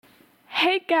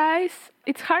Hey guys,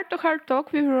 it's Heart to Heart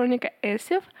Talk with Veronica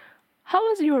Esif. How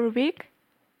was your week?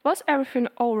 Was everything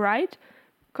alright?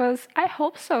 Cause I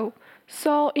hope so.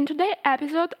 So in today's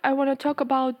episode I wanna talk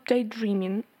about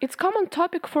daydreaming. It's common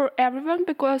topic for everyone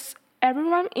because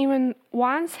everyone even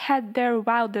once had their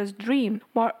wildest dream.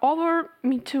 Moreover,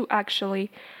 me too actually.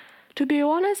 To be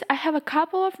honest, I have a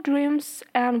couple of dreams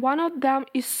and one of them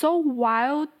is so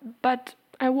wild, but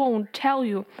I won't tell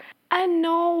you. I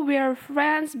know we're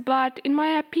friends, but in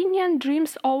my opinion,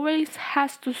 dreams always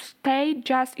has to stay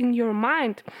just in your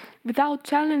mind without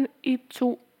telling it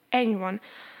to anyone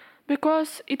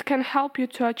because it can help you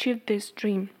to achieve this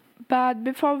dream. But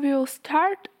before we'll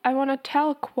start, I want to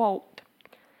tell a quote.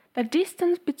 The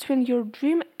distance between your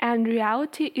dream and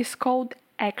reality is called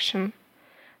action.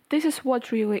 This is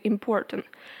what's really important.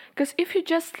 Because if you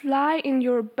just lie in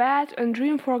your bed and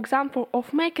dream, for example,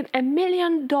 of making $1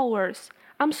 million,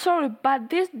 I'm sorry, but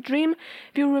this dream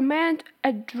will remain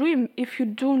a dream if you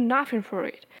do nothing for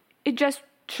it. It's just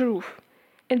truth.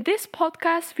 In this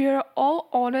podcast, we are all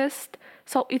honest,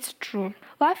 so it's true.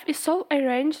 Life is so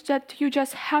arranged that you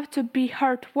just have to be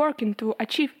hardworking to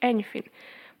achieve anything.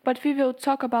 But we will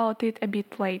talk about it a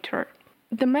bit later.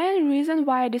 The main reason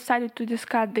why I decided to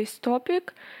discuss this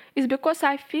topic is because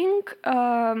I think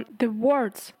the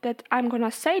words that I'm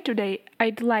gonna say today,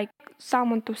 I'd like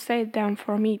someone to say them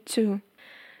for me too.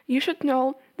 You should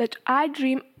know that I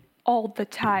dream all the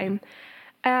time.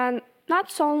 And not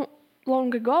so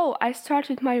long ago, I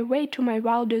started my way to my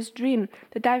wildest dream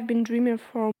that I've been dreaming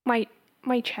for my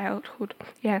childhood.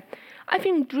 Yeah. I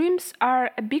think dreams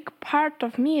are a big part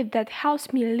of me that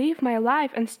helps me live my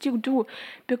life and still do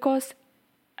because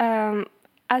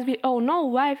as we all know,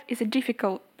 life is a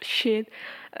difficult shit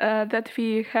that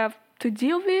we have to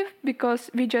deal with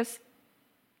because we just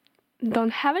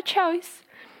don't have a choice.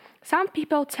 Some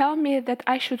people tell me that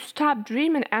I should stop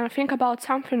dreaming and think about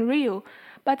something real,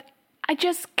 but I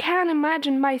just can't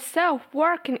imagine myself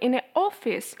working in an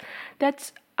office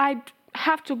that I'd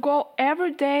have to go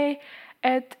every day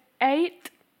at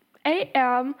 8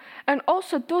 a.m. and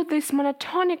also do this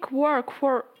monotonic work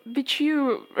for which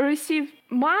you receive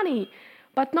money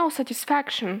but no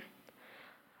satisfaction.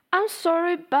 I'm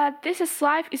sorry, but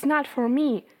life is not for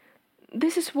me.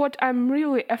 This is what I'm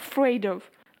really afraid of.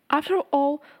 After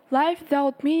all, life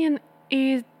without meaning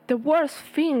is the worst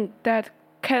thing that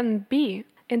can be.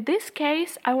 In this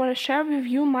case, I want to share with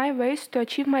you my ways to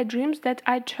achieve my dreams that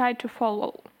I try to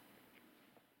follow.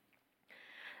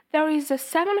 There is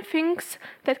 7 things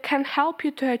that can help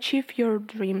you to achieve your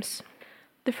dreams.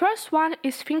 The first one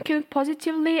is thinking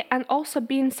positively and also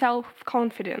being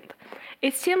self-confident.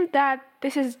 It seems that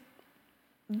this is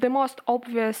the most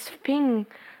obvious thing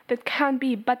that can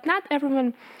be, but not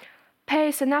everyone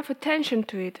pays enough attention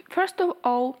to it. First of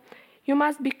all, you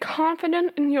must be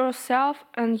confident in yourself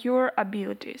and your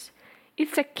abilities.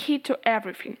 It's a key to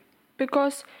everything.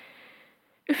 Because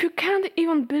if you can't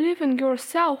even believe in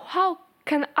yourself, how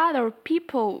can other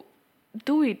people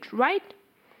do it, right?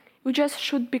 You just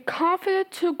should be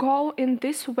confident to go in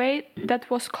this way that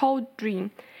was called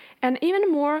dream. And even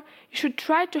more, you should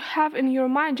try to have in your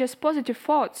mind just positive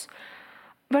thoughts.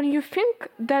 When you think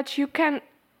that you can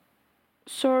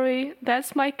Sorry,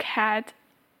 that's my cat.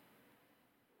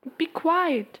 Be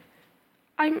quiet.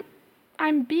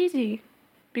 I'm busy.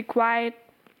 Be quiet.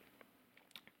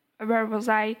 Where was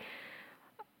I?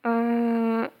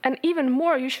 And even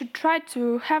more, you should try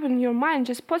to have in your mind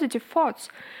just positive thoughts.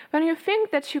 When you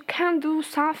think that you can do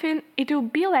something, it will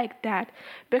be like that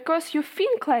because you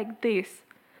think like this.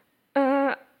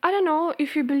 I don't know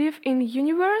if you believe in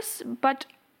universe, but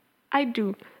I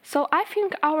do. So I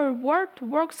think our world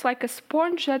works like a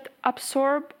sponge that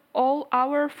absorbs all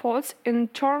our thoughts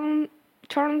and turn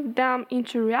them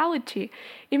into reality,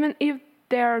 even if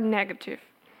they are negative.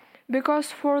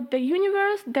 Because for the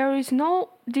universe, there is no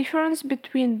difference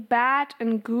between bad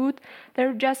and good.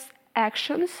 They're just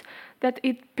actions that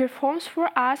it performs for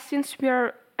us since we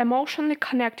are emotionally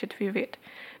connected with it.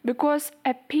 Because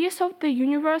a piece of the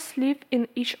universe lives in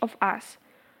each of us.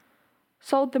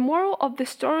 So the moral of the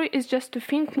story is just to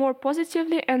think more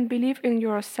positively and believe in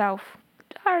yourself.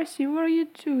 Darcy, what are you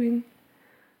doing?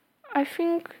 I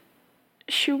think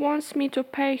she wants me to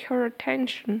pay her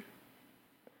attention.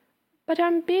 But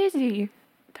I'm busy.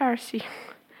 Darcy.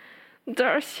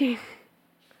 Darcy.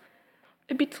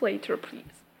 A bit later,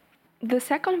 please. The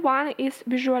second one is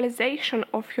visualization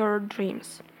of your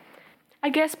dreams. I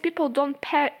guess people don't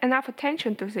pay enough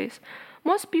attention to this.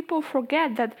 Most people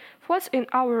forget that thoughts in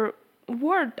our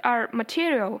world are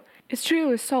material. It's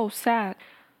really so sad.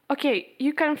 Okay,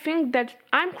 you can think that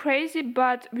I'm crazy,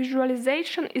 but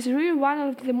visualization is really one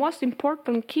of the most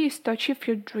important keys to achieve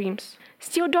your dreams.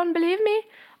 Still don't believe me?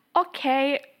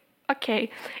 Okay,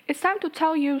 it's time to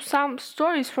tell you some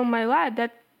stories from my life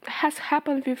that has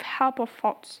happened with help of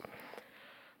thoughts.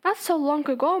 Not so long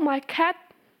ago,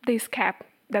 this cat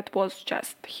that was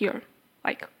just here,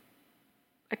 like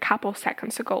a couple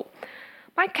seconds ago,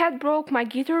 my cat broke my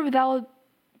guitar without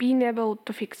being able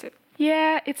to fix it.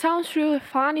 Yeah, it sounds really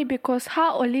funny because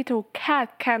how a little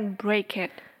cat can break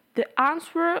it. The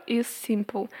answer is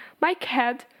simple. My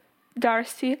cat,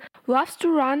 Darcy, loves to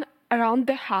run around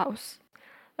the house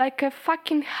like a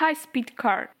fucking high-speed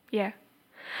car. Yeah.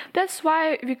 That's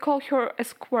why we call her a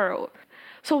squirrel.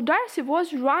 So Darcy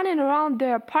was running around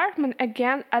the apartment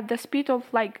again at the speed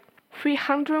of like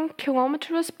 300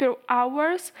 kilometers per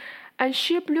hour, and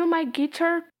she blew my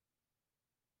guitar.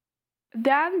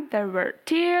 Then there were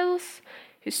tears,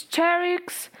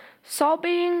 hysterics,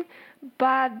 sobbing,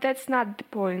 but that's not the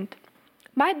point.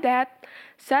 My dad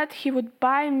said he would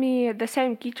buy me the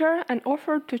same guitar and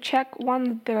offered to check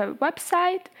on the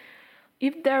website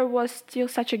if there was still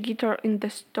such a guitar in the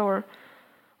store.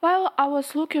 While I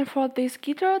was looking for this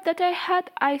guitar that I had,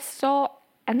 I saw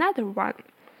another one.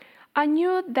 I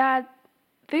knew that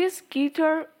this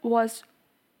guitar was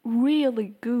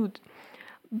really good,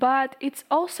 but it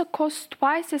also cost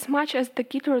twice as much as the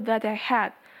guitar that I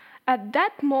had. At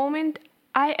that moment,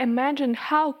 I imagined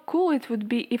how cool it would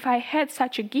be if I had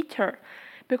such a guitar,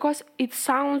 because it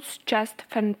sounds just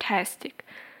fantastic.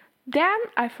 Then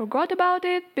I forgot about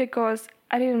it because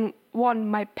I didn't want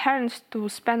my parents to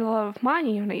spend a lot of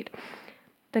money on it.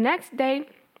 The next day,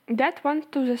 Dad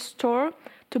went to the store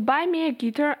to buy me a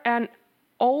guitar, and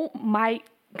oh my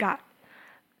god,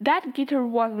 that guitar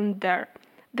wasn't there.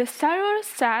 The seller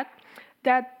said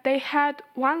that they had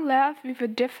one left with a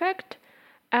defect,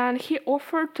 and he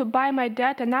offered to buy my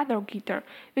dad another guitar,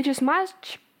 which is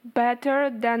much better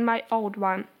than my old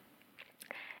one.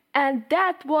 And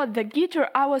that was the guitar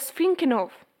I was thinking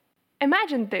of.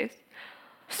 Imagine this.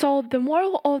 So the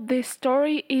moral of this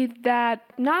story is that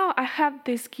now I have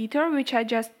this guitar which I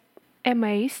just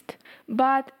amazed,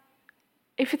 but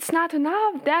if it's not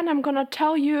enough, then I'm gonna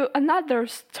tell you another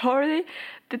story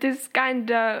that is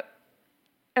kinda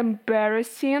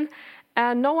embarrassing,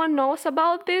 and no one knows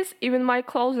about this, even my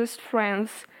closest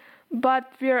friends.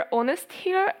 But we're honest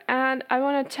here, and I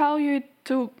wanna tell you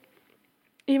too,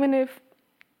 even if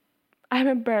I'm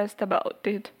embarrassed about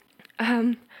it.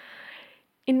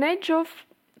 In age of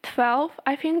 12,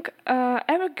 I think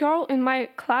every girl in my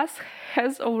class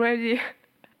has already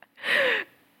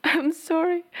I'm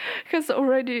sorry, has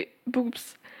already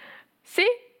boobs. See?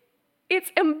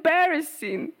 It's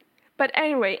embarrassing. But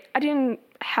anyway, I didn't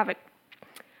have it.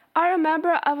 I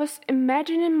remember I was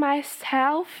imagining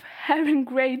myself having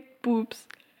great boobs.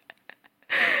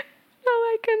 Now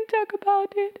I can talk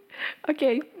about it.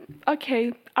 Okay,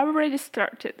 I already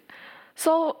started.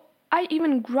 So I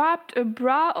even grabbed a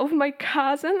bra of my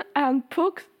cousin and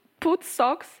put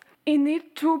socks in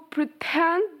it to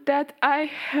pretend that I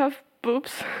have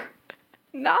boobs.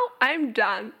 Now I'm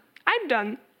done. End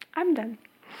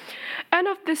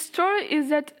of the story is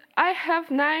that I have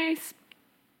nice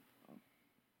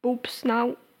boobs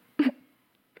now.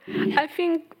 I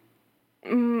think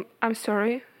I'm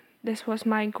sorry. This was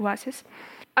my glasses.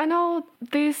 I know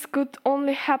this could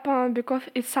only happen because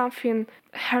it's something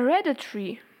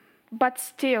hereditary, but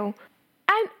still,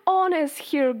 I'm honest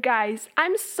here, guys.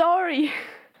 I'm sorry.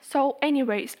 So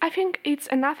anyways, I think it's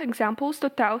enough examples to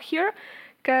tell here,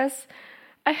 because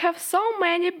I have so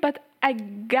many, but I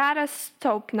gotta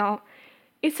stop now.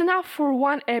 It's enough for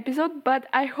one episode, but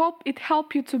I hope it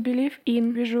helped you to believe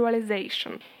in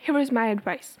visualization. Here is my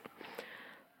advice.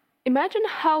 Imagine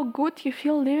how good you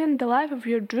feel living the life of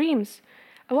your dreams.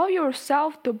 Allow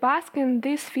yourself to bask in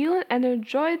this feeling and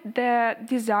enjoy the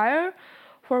desire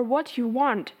for what you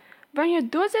want. When you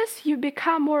do this, you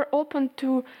become more open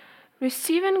to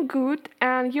receiving good,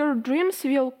 and your dreams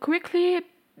will quickly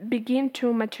begin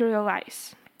to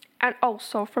materialize. And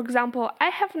also, for example, I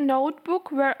have a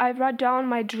notebook where I write down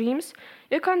my dreams.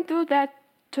 You can do that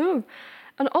too.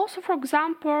 And also, for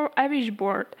example, a wish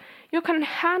board. You can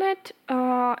hang it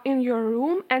in your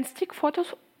room and stick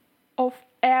photos of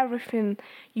everything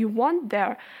you want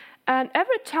there. And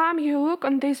every time you look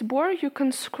on this board, you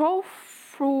can scroll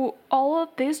through all of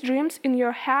these dreams in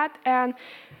your head and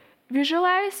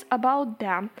visualize about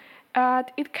them.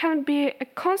 It can be a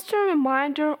constant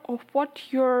reminder of what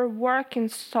you're working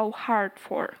so hard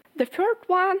for. The third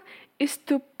one is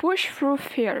to push through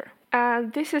fear.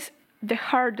 And this is the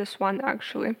hardest one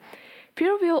actually.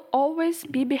 Fear will always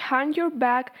be behind your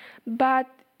back, but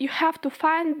you have to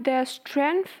find the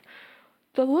strength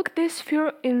to look this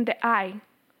fear in the eye.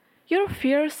 Your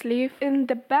fears live in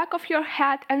the back of your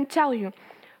head and tell you,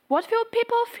 what will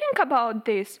people think about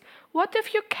this? What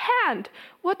if you can't?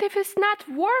 What if it's not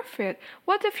worth it?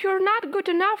 What if you're not good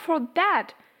enough for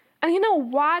that? And you know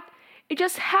what? You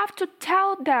just have to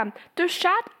tell them to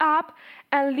shut up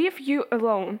and leave you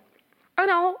alone. I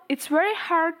know it's very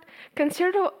hard,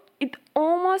 consider it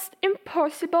almost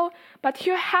impossible, but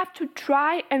you have to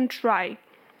try and try.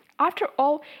 After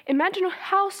all, imagine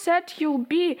how sad you'll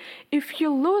be if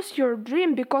you lose your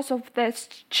dream because of that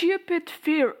stupid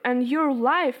fear and your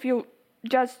life will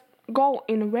just go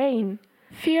in vain.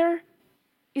 Fear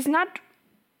is not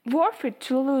worth it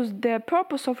to lose the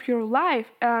purpose of your life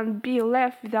and be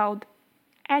left without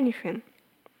anything.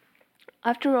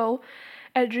 After all,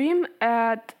 a dream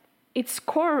at its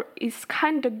core is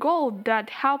kind of goal that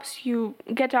helps you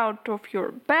get out of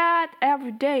your bed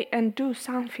every day and do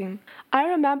something. I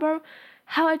remember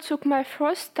how I took my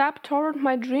first step toward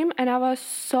my dream and I was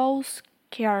so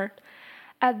scared.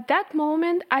 At that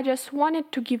moment, I just wanted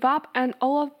to give up and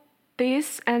all of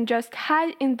this and just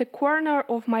hide in the corner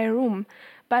of my room,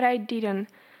 but I didn't.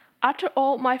 After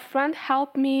all, my friend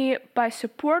helped me by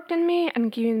supporting me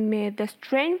and giving me the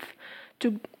strength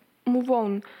to move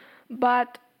on,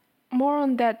 but more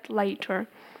on that later.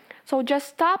 So just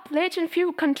stop letting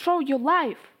fear control your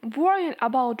life. Worrying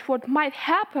about what might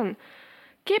happen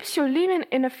keeps you living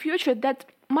in a future that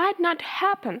might not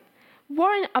happen.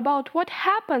 Worrying about what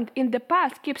happened in the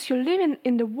past keeps you living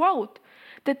in the world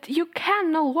that you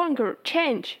can no longer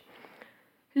change.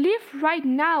 Live right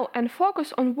now and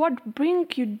focus on what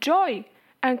brings you joy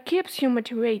and keeps you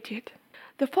motivated.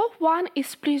 The fourth one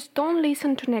is please don't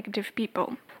listen to negative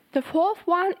people. The fourth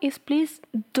one is please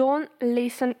don't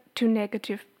listen to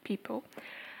negative people.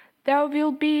 There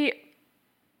will be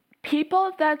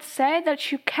people that say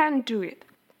that you can't do it,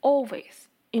 always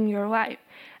in your life.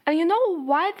 And you know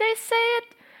why they say it?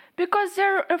 Because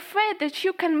they're afraid that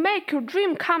you can make your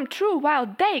dream come true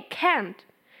while they can't.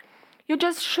 You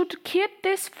just should keep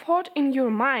this thought in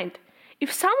your mind.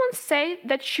 If someone says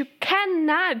that you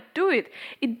cannot do it,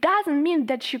 it doesn't mean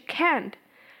that you can't.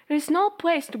 There is no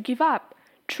place to give up.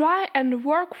 Try and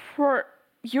work for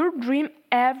your dream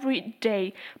every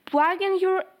day. Plug in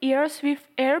your ears with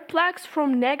earplugs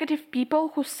from negative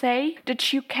people who say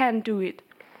that you can't do it.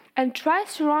 And try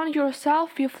surround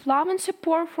yourself with love and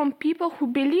support from people who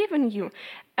believe in you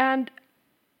and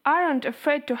aren't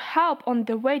afraid to help on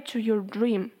the way to your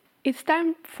dream. It's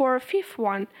time for a fifth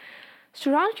one.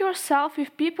 Surround yourself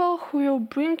with people who will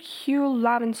bring you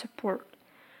love and support.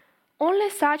 Only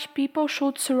such people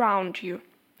should surround you.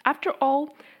 After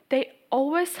all, they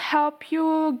always help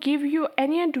you, give you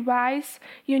any advice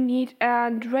you need,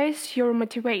 and raise your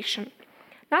motivation.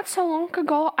 Not so long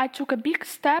ago, I took a big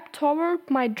step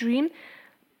toward my dream,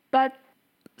 but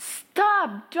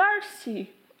stop,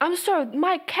 Darcy! I'm sorry,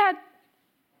 my cat.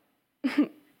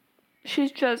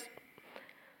 She's just.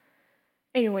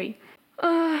 Anyway.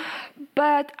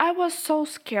 But I was so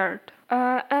scared.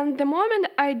 And the moment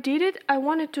I did it, I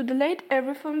wanted to delete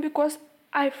everything because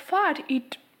I thought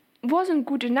it wasn't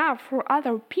good enough for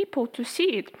other people to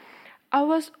see it. I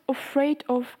was afraid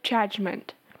of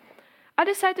judgment. I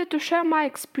decided to share my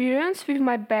experience with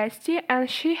my bestie and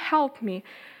she helped me.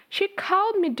 She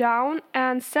calmed me down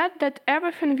and said that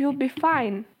everything will be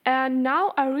fine. And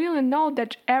now I really know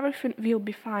that everything will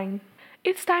be fine.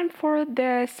 It's time for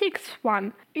the sixth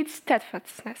one. It's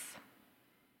steadfastness.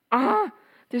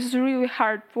 This is a really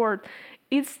hard word.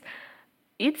 It's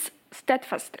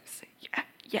steadfastness.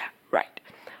 Yeah, right.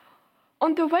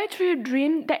 On the way to your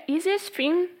dream, the easiest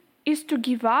thing is to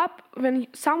give up when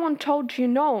someone told you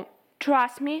no.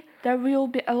 Trust me, there will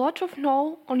be a lot of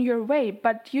no on your way,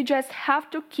 but you just have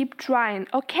to keep trying,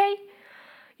 okay?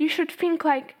 You should think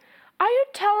like, are you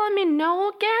telling me no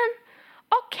again?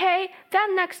 Okay,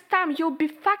 then next time you'll be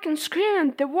fucking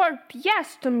screaming the word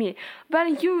yes to me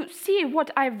when you see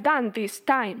what I've done this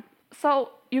time. So,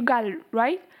 you got it,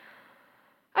 right?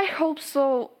 I hope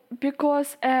so,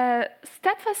 because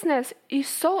steadfastness is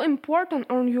so important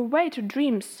on your way to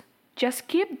dreams. Just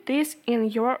keep this in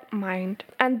your mind.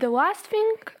 And the last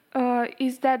thing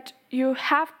is that you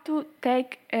have to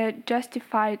take a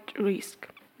justified risk.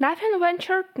 Nothing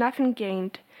ventured, nothing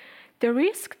gained. The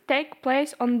risks take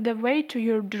place on the way to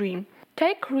your dream.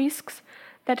 Take risks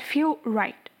that feel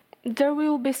right. There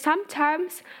will be some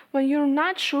times when you're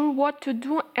not sure what to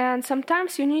do and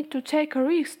sometimes you need to take a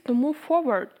risk to move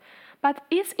forward. But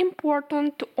it's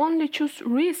important to only choose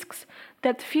risks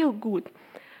that feel good.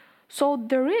 So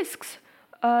the risks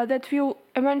that will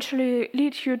eventually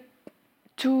lead you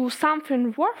to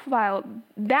something worthwhile,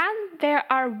 then they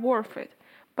are worth it.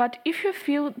 But if you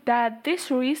feel that this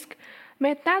risk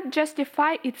may not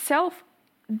justify itself,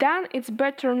 then it's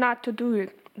better not to do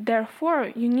it.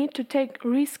 Therefore, you need to take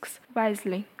risks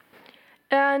wisely.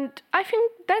 And I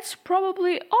think that's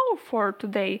probably all for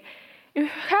today. If you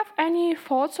have any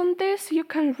thoughts on this, you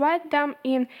can write them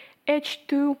in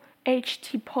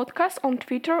H2HT Podcast on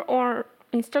Twitter or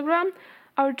Instagram.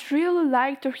 I would really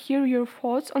like to hear your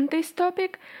thoughts on this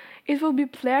topic. It will be a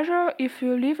pleasure if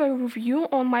you leave a review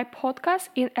on my podcast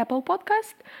in Apple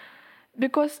Podcast,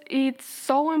 because it's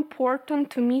so important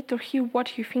to me to hear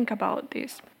what you think about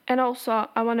this. And also,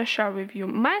 I want to share with you,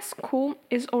 my school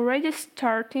is already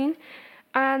starting,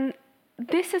 and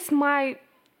this is my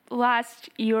last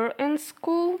year in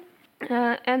school,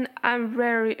 and I'm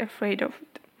very afraid of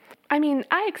it. I mean,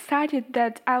 I'm excited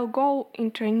that I'll go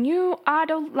into a new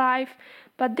adult life,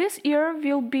 but this year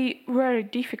will be very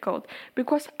difficult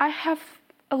because I have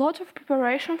a lot of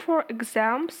preparation for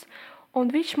exams on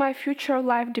which my future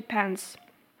life depends.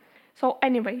 So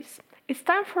anyways, it's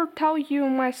time for tell you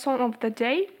my song of the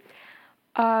day.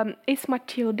 It's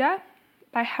Matilda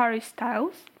by Harry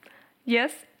Styles.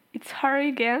 Yes, it's Harry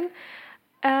again.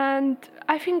 And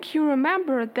I think you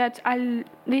remember that I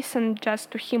listened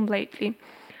just to him lately.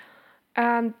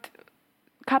 And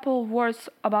a couple of words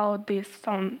about this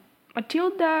song.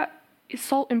 Matilda is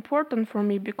so important for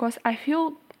me because I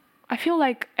feel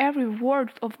like every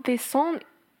word of this song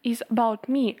is about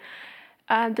me.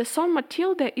 And the song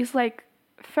Matilda is like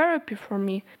therapy for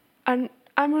me. And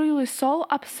I'm really so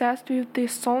obsessed with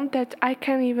this song that I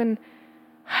can't even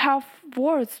have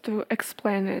words to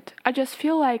explain it. I just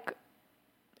feel like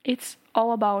it's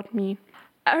all about me.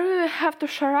 I really have to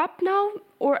shut up now,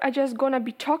 or I just gonna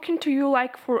be talking to you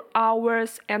like for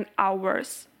hours and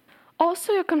hours.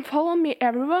 Also, you can follow me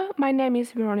everywhere. My name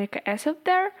is Veronica Esef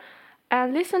there,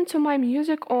 and listen to my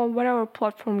music on whatever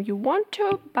platform you want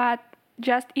to, but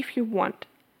just if you want.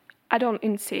 I don't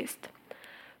insist.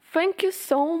 Thank you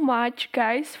so much,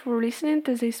 guys, for listening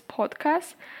to this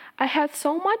podcast. I had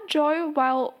so much joy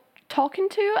while talking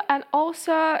to you, and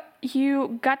also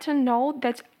you got to know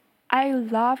that I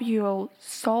love you all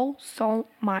so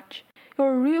much.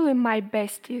 You're really my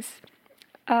besties.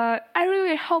 I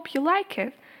really hope you like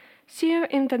it. See you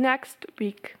in the next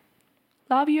week.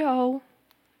 Love you all.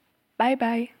 Bye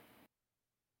bye.